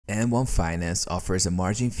M1 Finance offers a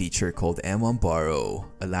margin feature called M1 Borrow,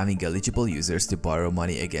 allowing eligible users to borrow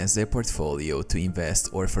money against their portfolio to invest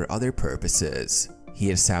or for other purposes.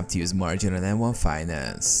 Here's how to use margin on M1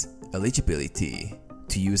 Finance. Eligibility.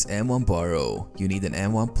 To use M1 Borrow, you need an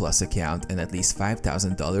M1 Plus account and at least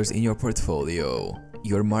 $5,000 in your portfolio.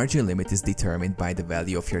 Your margin limit is determined by the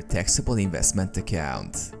value of your taxable investment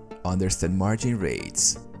account. Understand margin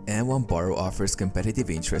rates. M1 Borrow offers competitive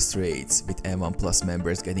interest rates, with M1 Plus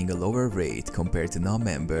members getting a lower rate compared to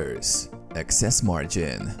non-members. Excess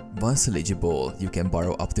margin. Once eligible, you can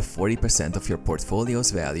borrow up to 40% of your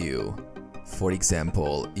portfolio's value. For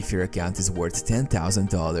example, if your account is worth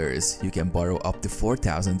 $10,000, you can borrow up to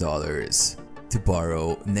 $4,000. To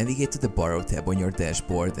borrow, navigate to the Borrow tab on your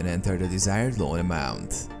dashboard and enter the desired loan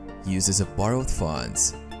amount. Uses of borrowed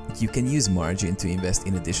funds. You can use margin to invest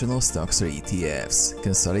in additional stocks or ETFs,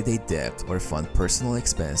 consolidate debt, or fund personal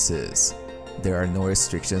expenses. There are no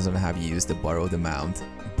restrictions on how you use the borrowed amount,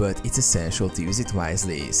 but it's essential to use it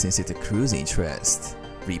wisely since it accrues interest.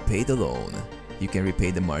 Repay the loan. You can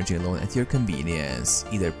repay the margin loan at your convenience,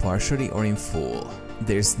 either partially or in full.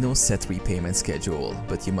 There's no set repayment schedule,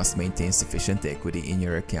 but you must maintain sufficient equity in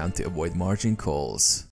your account to avoid margin calls.